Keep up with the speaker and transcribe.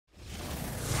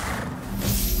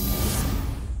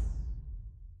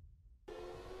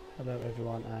Hello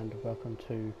everyone and welcome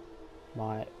to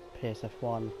my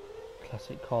PSF1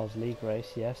 Classic Cars League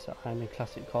race. Yes, I'm in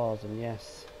Classic Cars and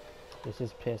yes, this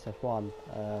is PSF1.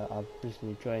 I've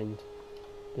recently joined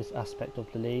this aspect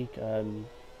of the league. Having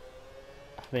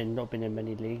not been in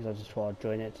many leagues, I just thought I'd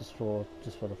join it just for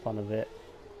the fun of it.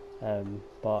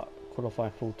 But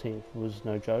qualifying 14th was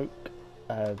no joke.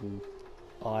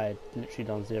 I literally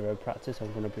done zero practice.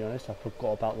 I'm going to be honest, I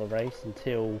forgot about the race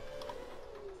until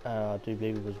I do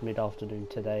believe it was mid-afternoon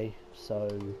today, so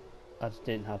I just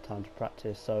didn't have time to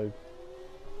practice. So I'm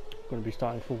going to be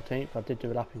starting 14th. I did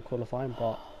do a lap in qualifying,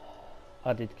 but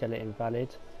I did get it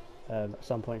invalid. At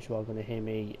some point you are going to hear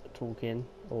me talking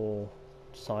or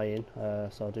sighing,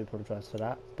 so I do apologise for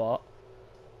that. But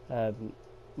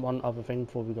one other thing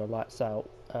before we go lights out,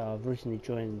 I've recently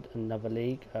joined another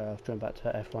league. I've joined back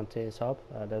to F1TSHUB.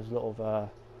 There's a lot of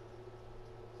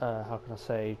how can I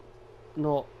say,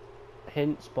 not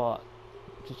hints, but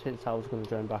just hints I was going to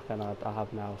join back, and I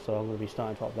have now. So I'm going to be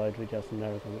starting to upload videos from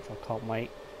there again, which I can't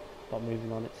wait. But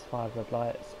moving on, it's 5 red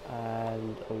lights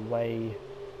and away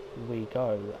we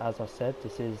go. As I said,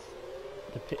 this is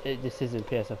in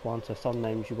PSF1, so some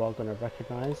names you are going to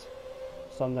recognise,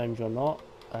 some names you're not.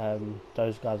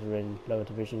 Those guys are in lower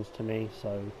divisions to me,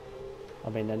 so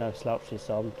I mean they're no slouches,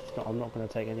 so I'm not going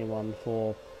to take anyone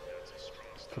for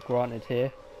granted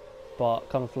here. But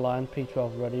coming for line,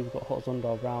 P12 ready. We've got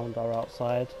Hotzonda around our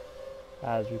outside,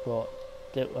 as we've got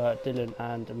Dylan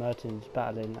and Mertens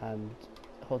battling, and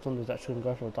Hotzonda's actually going to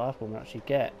go for a dive bomb and actually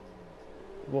get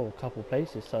a couple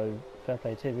places, so fair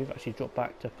play to him. We've actually dropped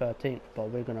back to 13th, but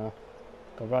we're going to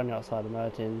go round the outside of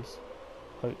Mertens,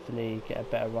 hopefully get a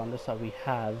better run. Looks like we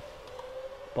have,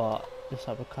 but looks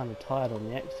like we're kind of tired on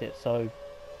the exit. So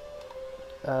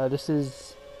this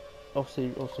is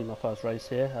obviously my first race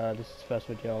here. This is the first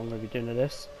video I'm going to be doing of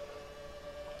this.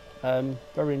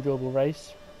 Very enjoyable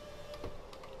race.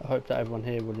 I hope that everyone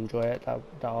here will enjoy it,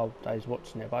 that is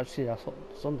watching it. But actually that's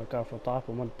Zonda go for a dive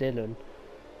bomb on Dylan.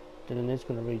 Dylan is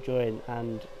going to rejoin,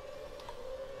 and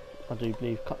I do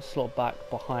believe slot back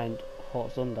behind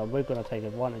Hotzonda. We're going to take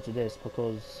advantage of this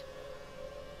because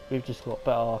we've just got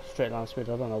better straight line speed.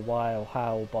 I don't know why or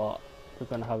how, but we're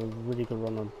going to have a really good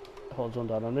run on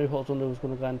Hotzonda. And I knew Hotzonda was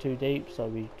going to go in too deep, so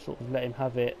we sort of let him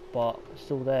have it, but it's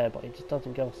still there, but he just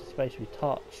doesn't give us the space we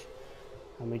touch,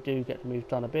 and we do get the move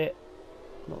done a bit.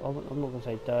 I'm not going to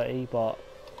say dirty, but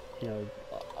you know,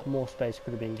 more space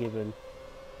could have been given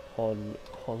on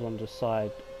Hotzonda's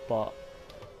side, but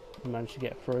we managed to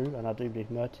get through, and I do believe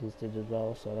Mertens did as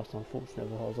well, so that's unfortunate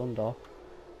for Hotzonda.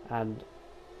 And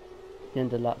at the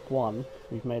end of lap 1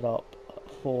 we've made up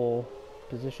 3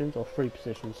 positions,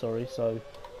 sorry, so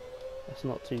that's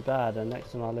not too bad. And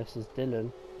next on our list is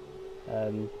Dylan.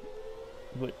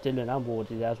 With Dylan and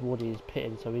Wardy, as Wardy is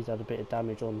pitting, so he's had a bit of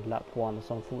damage on lap 1. It's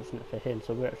unfortunate for him,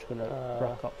 so we're actually going to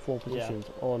rack up 4 positions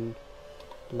on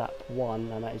lap 1,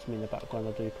 and that is me in the background.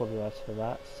 I do apologise for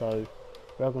that. So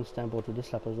we are going to stay on board with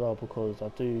this lap as well, because I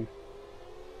do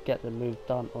get the move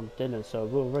done on Dylan. So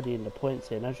we're already in the points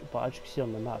here, but as you can see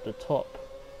on the map, the top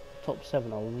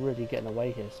 7 are really getting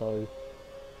away here. So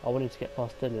I wanted to get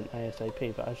past Dylan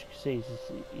ASAP, but as you can see,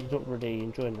 he's not really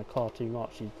enjoying the car too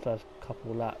much his first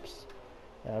couple of laps.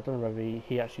 I don't know whether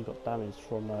he actually got damaged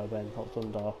from when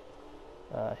Hotzonda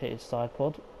hit his side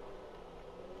pod.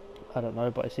 I don't know,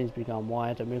 but it seems to be going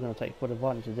wide, and we're going to take full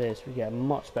advantage of this. We get a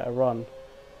much better run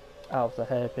out of the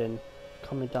hairpin,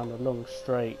 coming down the long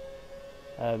straight,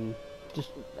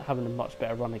 just having a much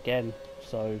better run again.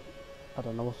 So I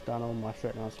don't know what's going on with my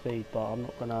straight line speed, but I'm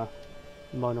not going to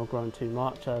moan or groan too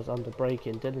much. As under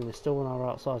braking, Dylan is still on our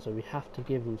outside, so we have to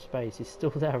give him space. He's still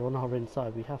there on our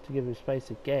inside, we have to give him space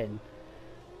again.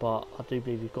 But I do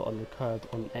believe he got on the curb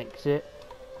on exit,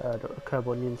 the curb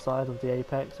on the inside of the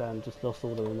apex, and just lost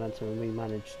all the momentum, and we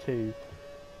managed to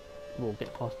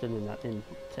get past Dylan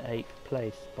into 8th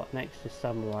place. But next is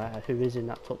Samurai, who is in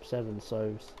that top 7,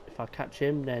 so if I catch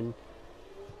him, then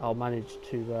I'll manage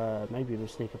to maybe even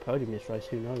sneak a podium this race,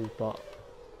 who knows. But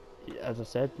as I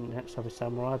said, next up is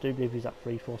Samurai. I do believe he's at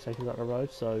 3-4 seconds up the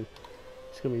road, so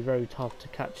it's going to be very tough to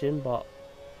catch him, but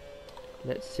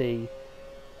let's see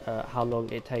how long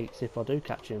it takes if I do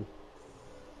catch him.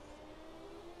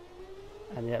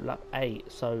 And yeah, lap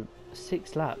 8, so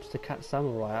 6 laps to catch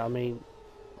Samurai. I mean,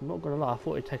 I'm not going to lie, I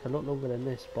thought it'd take a lot longer than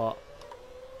this, but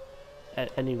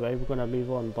anyway, we're going to move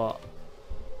on. But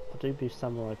I do believe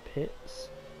Samurai pits.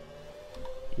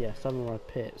 Yeah, Samurai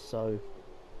pits, so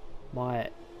my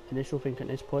initial thinking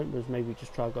at this point was maybe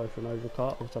just try to go for an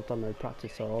overcut, because I've done no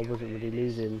practice, so I wasn't really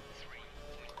losing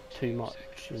too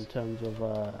much in terms of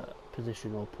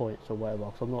position or points or whatever,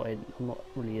 because I'm not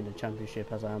really in the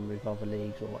championship as I am with other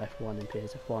leagues or F1 and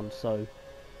PSF1. So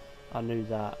I knew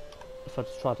that if I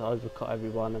just try to overcut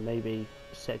everyone and maybe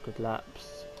set good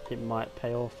laps, it might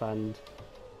pay off, and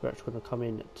we're actually going to come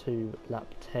in to lap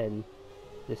 10.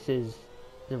 This is,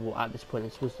 well, at this point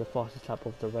this was the fastest lap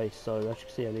of the race, so as you can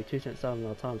see only 2 cents down on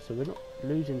our time, so we're not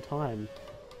losing time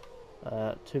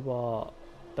to our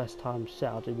best time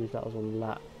set. I do believe that was on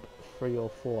lap 3 or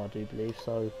 4, I do believe.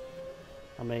 So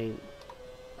I mean,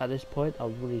 at this point I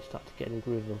really start to get in the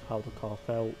groove of how the car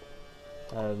felt,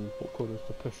 what corners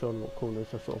to push on, what corners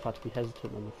I sort of had to be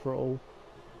hesitant on the throttle.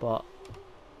 But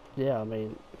yeah, I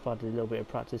mean, if I did a little bit of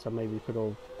practice I maybe could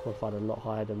have qualified a lot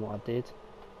higher than what I did.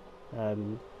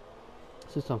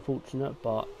 It's just unfortunate,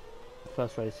 but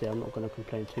first race here, I'm not going to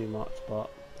complain too much. But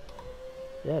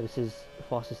yeah, this is the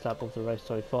fastest lap of the race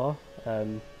so far.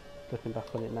 Looking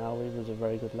back on it now, it was a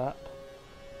very good lap,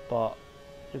 but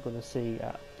you're going to see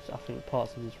at, I think,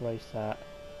 parts of this race that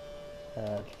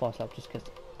the fast lap just gets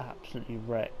absolutely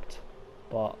wrecked.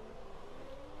 But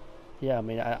yeah, I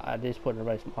mean, at this point in the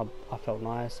race I felt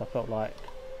nice. I felt like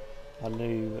I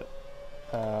knew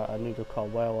the car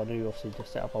well. I knew obviously the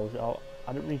setup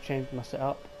I didn't really change my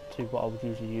setup to what I would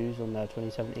usually use on the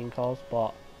 2017 cars,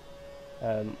 but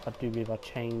I do believe I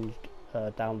changed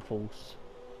downforce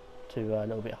to a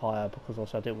little bit higher, because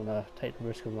also I didn't want to take the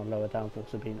risk of my lower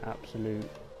downforce of being absolute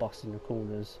bust in the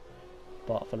corners.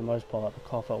 But for the most part the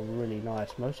car felt really nice,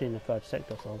 mostly in the third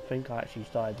sector, so I think I actually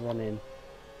started running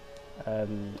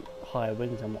higher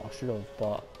wings than what I should have.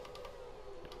 But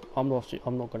I'm not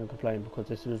going to complain, because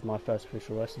this was my first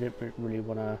official race. I didn't really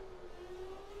want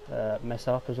to mess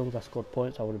up. As long as I scored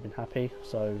points I would have been happy.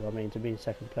 So I mean, to be in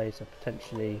second place and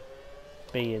potentially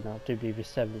be in, I do believe, is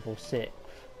 7th or 6th,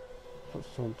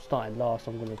 so starting last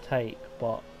I'm going to take.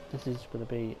 But this is going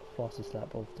to be fastest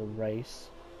lap of the race.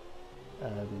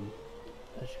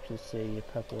 As you can see,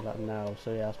 purple lap now.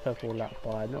 So yeah, it's purple lap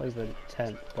by not even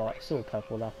 10th, but it's still a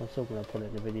purple lap. I'm still going to put it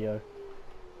in the video.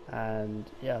 And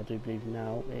yeah, I do believe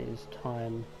now it is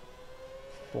time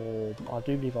for, I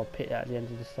do believe I'll pit at the end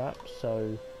of this lap,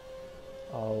 so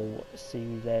I'll see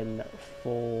you then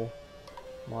for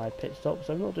my pit stop.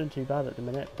 So I'm not doing too bad at the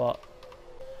minute, but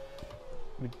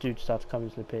we do decide to come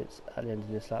into the pits at the end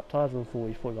of this lap. Tyres were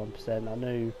on 41%. I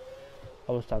knew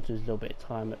I was starting to lose a little bit of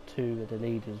time at 2 of the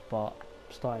leaders, but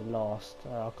starting last,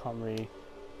 I can't really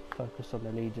focus on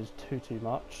the leaders too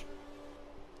much.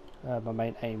 My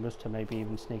main aim was to maybe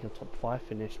even sneak a top 5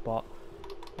 finish, but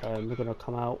we're going to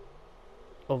come out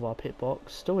of our pit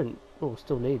box, still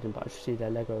leading, but as you see there,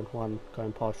 Lego and Juan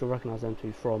going past. You'll recognise them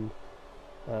two from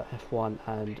F1,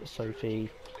 and Sophie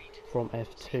from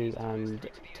F2, and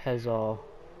Tezar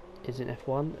is in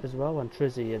F1 as well, and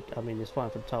Trizzy, I mean, is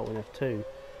fighting for the title in F2.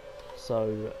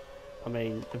 So I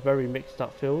mean, a very mixed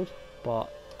up field,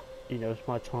 but you know, it's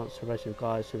my chance to race with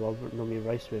guys who I wouldn't normally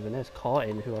race with. And there's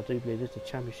Cartin, who I do believe is the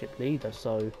championship leader,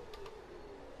 so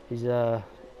he's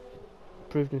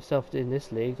proved himself in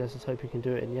this league. Let's just hope he can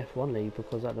do it in the F1 league,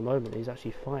 because at the moment he's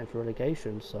actually fighting for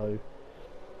relegation, so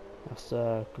that's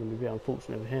going to be a bit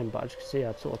unfortunate for him. But as you can see,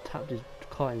 I'd sort of tapped his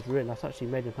Cartin's rear, and that's actually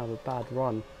made him have a bad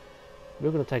run.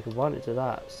 We're going to take advantage of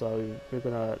that, so we're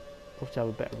going to obviously have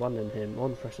a better run than him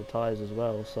on fresher tyres as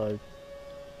well, so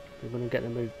we're going to get the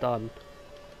move done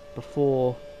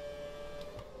before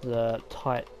the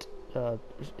tight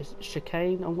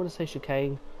chicane. I'm going to say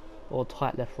chicane or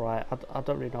tight left right. I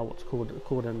don't really know what to call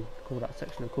that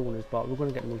section of corners, but we're going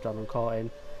to get the move done on Cartin.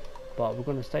 But we're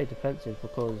going to stay defensive,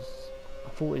 because I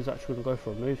thought he was actually going to go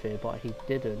for a move here, but he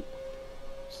didn't.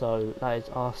 So that is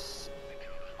us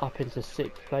up into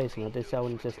 6th place, and I did say I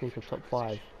wanted to sneak a top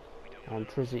 5, and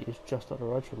Trizzy is just up the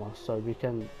road from us, so we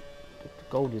can, the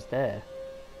gold is there.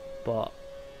 But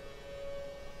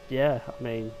yeah, I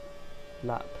mean,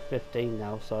 lap 15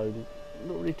 now, so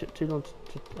not really took too long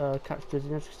to catch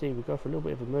Trizzy. As you can see, we go for a little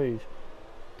bit of a move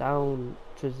down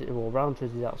Trizzy, or around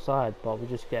Trizzy's outside, but we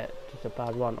just get a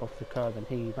bad run off the curb, and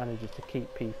he manages to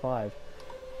keep P5.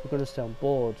 We're going to stay on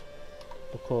board,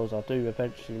 because I do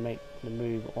eventually make the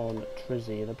move on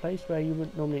Trizzy in a place where you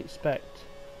wouldn't normally expect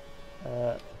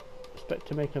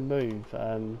to make a move.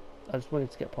 I just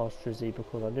wanted to get past Trizzy,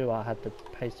 because I knew I had the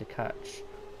pace to catch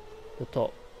the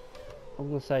top, I'm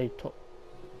going to say top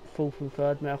 4th and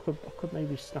 3rd. I could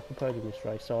maybe snap a podium this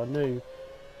race, so I knew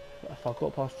if I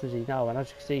got past Trizzy now, and as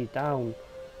you can see, down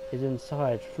is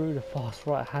inside through the fast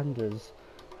right-handers,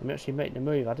 I'm actually making the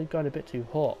move. I did go in a bit too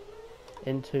hot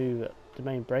into the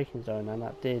main braking zone, and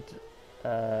that did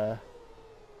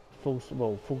force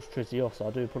Trizzy off, so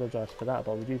I do apologise for that.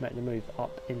 But we do make the move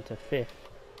up into 5th,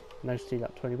 and as you see,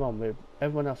 lap 21, where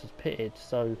everyone else is pitted,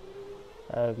 so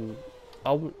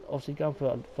obviously going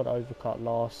for the overcut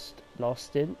last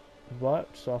stint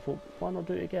worked, so I thought, why not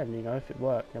do it again? You know, if it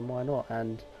worked, then why not?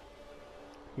 And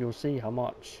you'll see how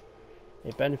much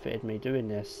it benefited me doing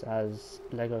this, as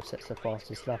Lego sets the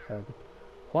fastest lap, and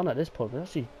Juan at this point was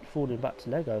actually falling back to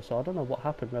Lego, so I don't know what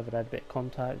happened, whether they had a bit of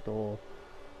contact or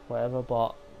whatever,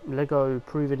 but Lego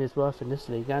proving his worth in this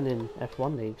league and in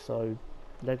F1 league, so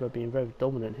Lego being very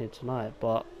dominant here tonight.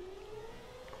 But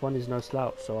Juan is no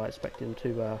slouch, so I expect him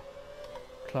to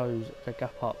close the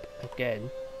gap up again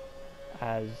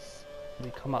as we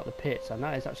come out the pits, and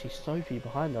that is actually Sophie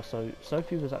behind us. So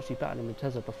Sophie was actually battling with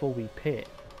Tezza before we pit,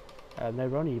 and they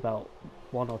were only about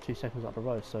 1 or 2 seconds up the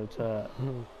road, so to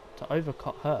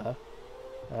overcut her,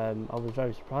 I was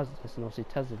very surprised at this. And obviously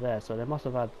Tezza there, so they must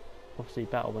have had obviously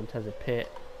battle when Tezza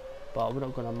pit, but we're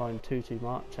not going to moan too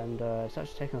much. And it's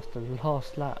actually taken us the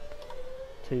last lap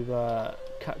to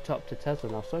catch up to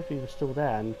Tezza. Now Sophie was still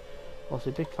there, and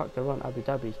obviously big factor on Abu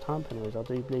Dhabi's time penalties. I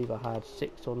do believe I had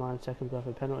 6 or 9 seconds worth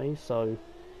of penalties, so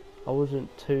I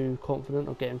wasn't too confident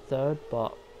of getting third.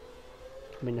 But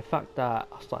I mean, the fact that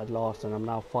I started last and I'm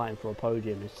now fighting for a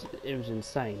podium, it was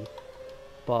insane.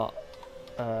 But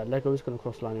Lego is going to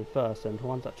cross the line in first, and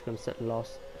Juan's actually going to set the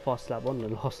fast lap on the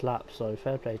last lap, so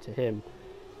fair play to him.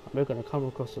 And we're going to come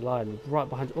across the line right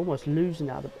behind, almost losing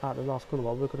out the last corner,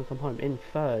 while we're going to come home in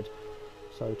third.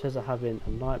 So Tezza having a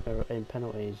nightmare in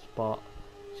penalties, but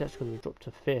she's actually going to drop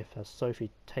to 5th as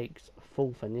Sophie takes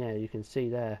 4th. And yeah, you can see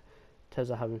there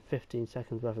Tezza having 15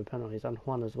 seconds worth of penalties, and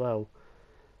Juan as well.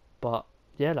 But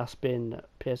yeah, that's been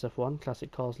PSF1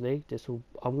 Classic Cars League.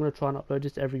 I'm going to try and upload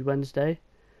this every Wednesday.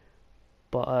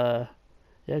 But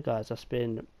yeah guys, that's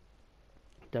been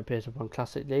the PSF1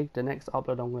 Classic League. The next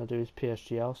upload I'm going to do is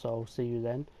PSGL, so I'll see you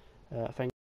then. Thank